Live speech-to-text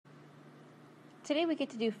Today we get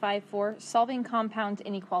to do 5-4, solving compound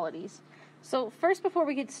inequalities. So first, before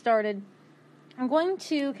we get started, I'm going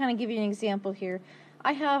to kind of give you an example here.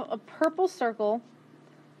 I have a purple circle,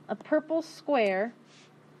 a purple square,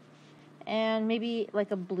 and maybe like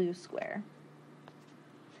a blue square.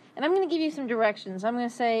 And I'm going to give you some directions. I'm going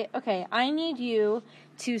to say, okay, I need you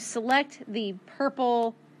to select the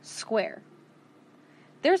purple square.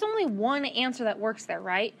 There's only one answer that works there,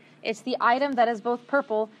 right? It's the item that is both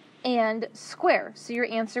purple and square. So your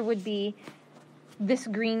answer would be this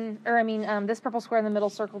this purple square in the middle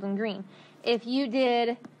circled in green. If you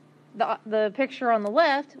did the picture on the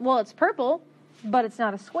left, well, it's purple, but it's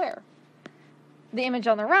not a square. The image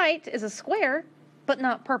on the right is a square, but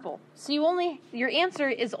not purple. So your answer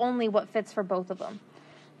is only what fits for both of them.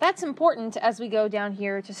 That's important as we go down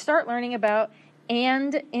here to start learning about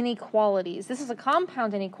and inequalities. This is a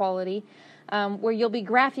compound inequality where you'll be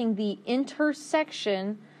graphing the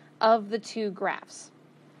intersection of the two graphs.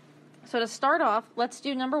 So to start off, let's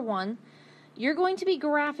do number 1. You're going to be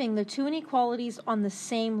graphing the two inequalities on the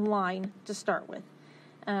same line to start with.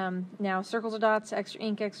 Now, circles or dots, extra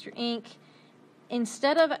ink, extra ink.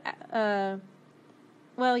 Instead of,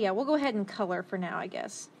 we'll go ahead and color for now, I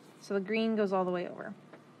guess. So the green goes all the way over.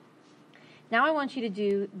 Now I want you to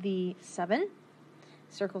do the 7.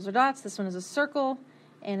 Circles or dots. This one is a circle,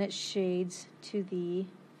 and it shades to the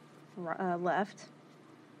left.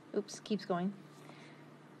 Oops, keeps going.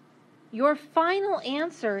 Your final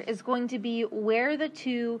answer is going to be where the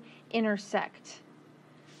two intersect.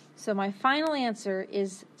 So my final answer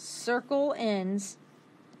is circle ends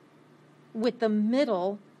with the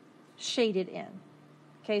middle shaded in.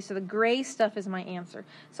 Okay, so the gray stuff is my answer.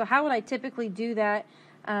 So how would I typically do that?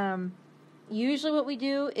 Usually what we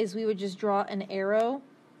do is we would just draw an arrow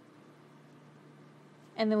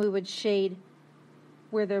and then we would shade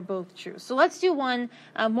where they're both true. So let's do one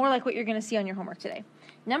more like what you're going to see on your homework today.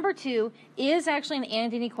 Number 2 is actually an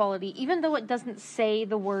and inequality, even though it doesn't say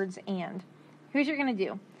the words and. Here's what you're going to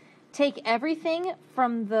do. Take everything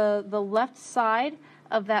from the left side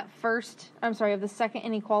of the second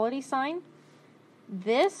inequality sign.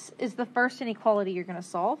 This is the first inequality you're going to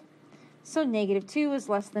solve. So -2 is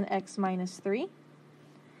less than x minus 3.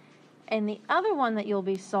 And the other one that you'll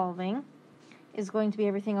be solving is going to be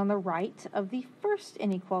everything on the right of the first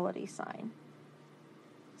inequality sign.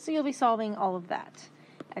 So you'll be solving all of that.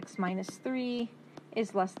 X minus 3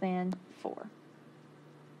 is less than 4.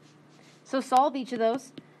 So solve each of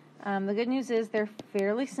those. The good news is they're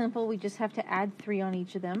fairly simple. We just have to add 3 on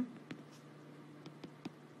each of them.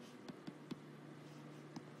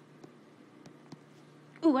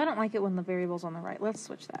 Ooh, I don't like it when the variable's on the right. Let's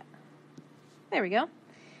switch that. There we go.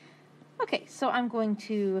 Okay, so I'm going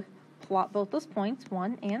to plot both those points,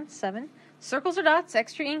 1 and 7. Circles or dots,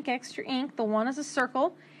 extra ink, extra ink. The 1 is a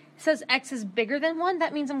circle. It says x is bigger than 1.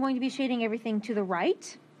 That means I'm going to be shading everything to the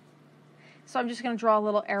right. So I'm just going to draw a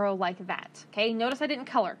little arrow like that. Okay, notice I didn't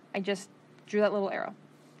color. I just drew that little arrow.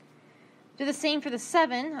 Do the same for the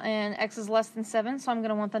 7, and x is less than 7, so I'm going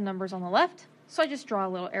to want the numbers on the left. So I just draw a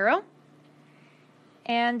little arrow.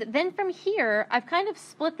 And then from here, I've kind of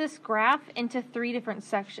split this graph into 3 different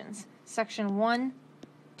sections. Section 1,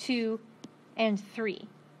 2, and 3.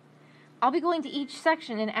 I'll be going to each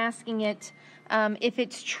section and asking it if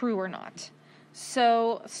it's true or not.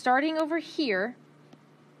 So starting over here,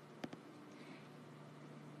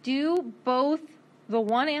 do both the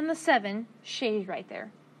 1 and the 7 shade right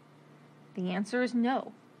there? The answer is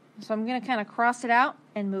no. So I'm going to kind of cross it out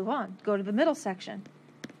and move on. Go to the middle section.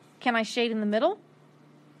 Can I shade in the middle?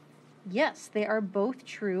 Yes, they are both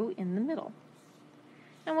true in the middle.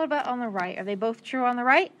 And what about on the right? Are they both true on the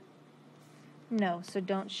right? No, so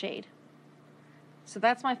don't shade. So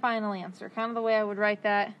that's my final answer. Kind of the way I would write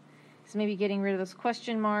that is maybe getting rid of those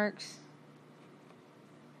question marks.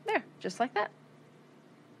 There, just like that.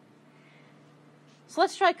 So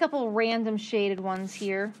let's try a couple random shaded ones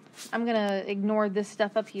here. I'm going to ignore this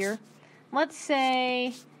stuff up here. Let's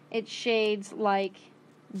say it shades like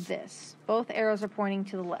this. Both arrows are pointing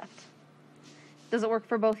to the left. Does it work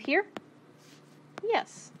for both here?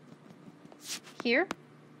 Yes. Here?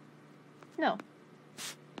 No.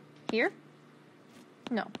 Here?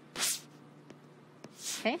 No.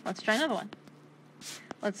 Okay, let's try another one.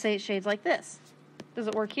 Let's say it shades like this. Does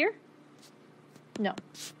it work here? No.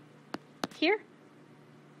 Here?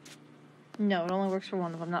 No, it only works for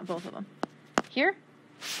one of them, not both of them. Here?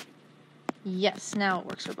 Yes, now it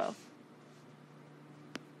works for both.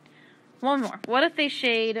 One more. What if they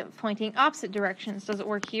shade pointing opposite directions? Does it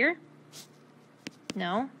work here?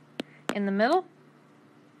 No. In the middle?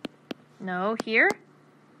 No. Here?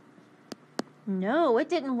 No, it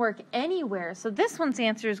didn't work anywhere. So this one's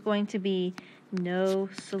answer is going to be no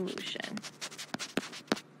solution.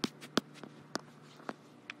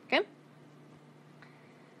 Okay?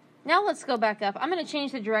 Now let's go back up. I'm going to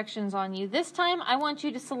change the directions on you. This time I want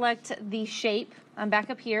you to select the shape. I'm back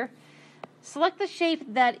up here. Select the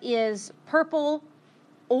shape that is purple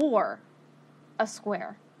or a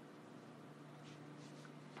square.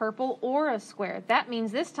 Purple or a square. That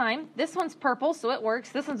means this time, this one's purple, so it works.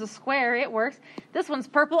 This one's a square, it works. This one's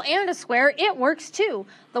purple and a square, it works too.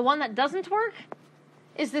 The one that doesn't work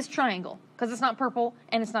is this triangle, because it's not purple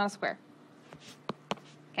and it's not a square.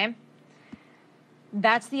 Okay?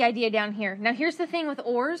 That's the idea down here. Now here's the thing with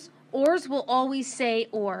ors. Ors will always say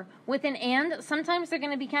or. With an and, sometimes they're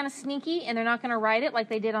going to be kind of sneaky and they're not going to write it like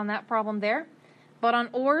they did on that problem there. But on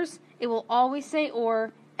ors, it will always say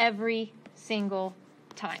or every single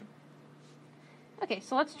time. Okay,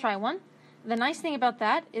 so let's try one. The nice thing about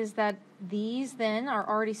that is that these then are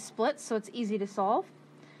already split, so it's easy to solve.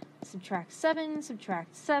 Subtract 7,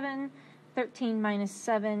 subtract 7. 13 minus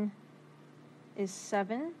 7 is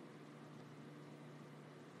 7.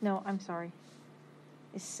 No, I'm sorry.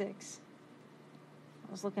 Is 6.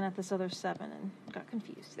 I was looking at this other 7 and got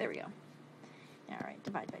confused. There we go. All right,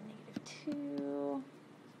 divide by -2.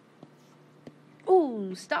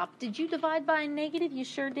 Ooh, stop. Did you divide by a negative? You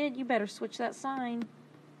sure did. You better switch that sign.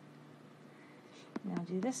 Now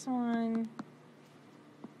do this one.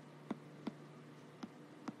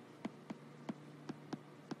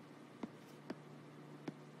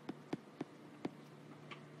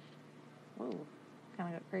 Whoa,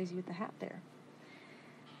 kind of got crazy with the hat there.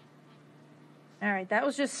 All right, that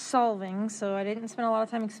was just solving, so I didn't spend a lot of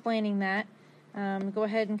time explaining that. Go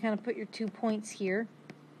ahead and kind of put your 2 points here.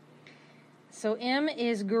 So m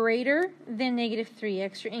is greater than -3.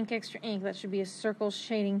 Extra ink, extra ink. That should be a circle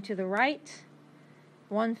shading to the right.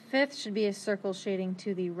 1/5 should be a circle shading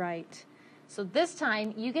to the right. So this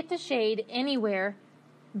time, you get to shade anywhere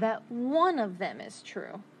that one of them is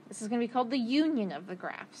true. This is going to be called the union of the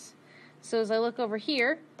graphs. So as I look over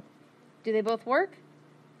here, do they both work?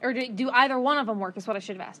 Or do either one of them work is what I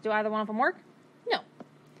should have asked. Do either one of them work? No.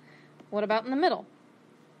 What about in the middle?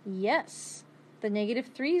 Yes. The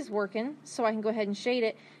 -3 is working, so I can go ahead and shade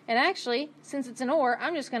it. And actually, since it's an or,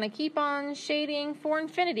 I'm just going to keep on shading for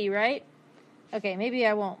infinity, right? Okay, maybe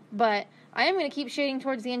I won't. But I am going to keep shading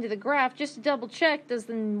towards the end of the graph just to double check. Does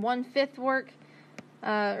the 1/5 work?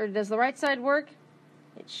 Or does the right side work?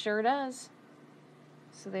 It sure does.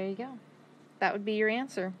 So there you go. That would be your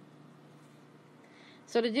answer.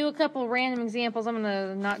 So to do a couple random examples, I'm going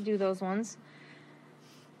to not do those ones.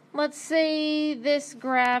 Let's say this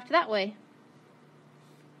graph that way.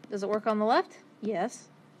 Does it work on the left? Yes.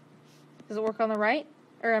 Does it work on the right?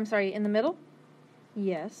 Or I'm sorry, in the middle?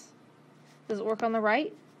 Yes. Does it work on the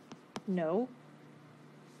right? No.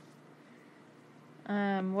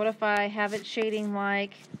 What if I have it shading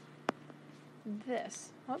like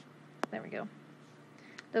this? Oh, there we go.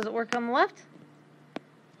 Does it work on the left?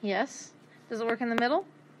 Yes. Does it work in the middle?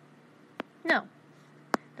 No.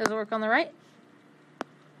 Does it work on the right?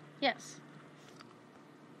 Yes.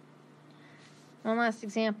 One last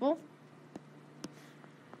example.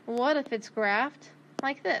 What if it's graphed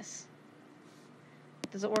like this?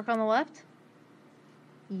 Does it work on the left?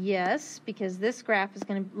 Yes, because this graph is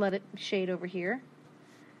going to let it shade over here.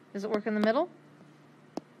 Does it work in the middle?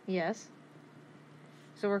 Yes.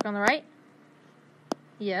 Does it work on the right?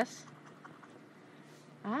 Yes.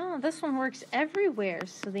 Ah, this one works everywhere.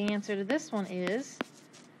 So the answer to this one is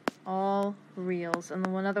all reals. And the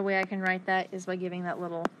one other way I can write that is by giving that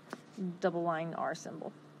little double line R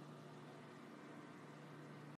symbol.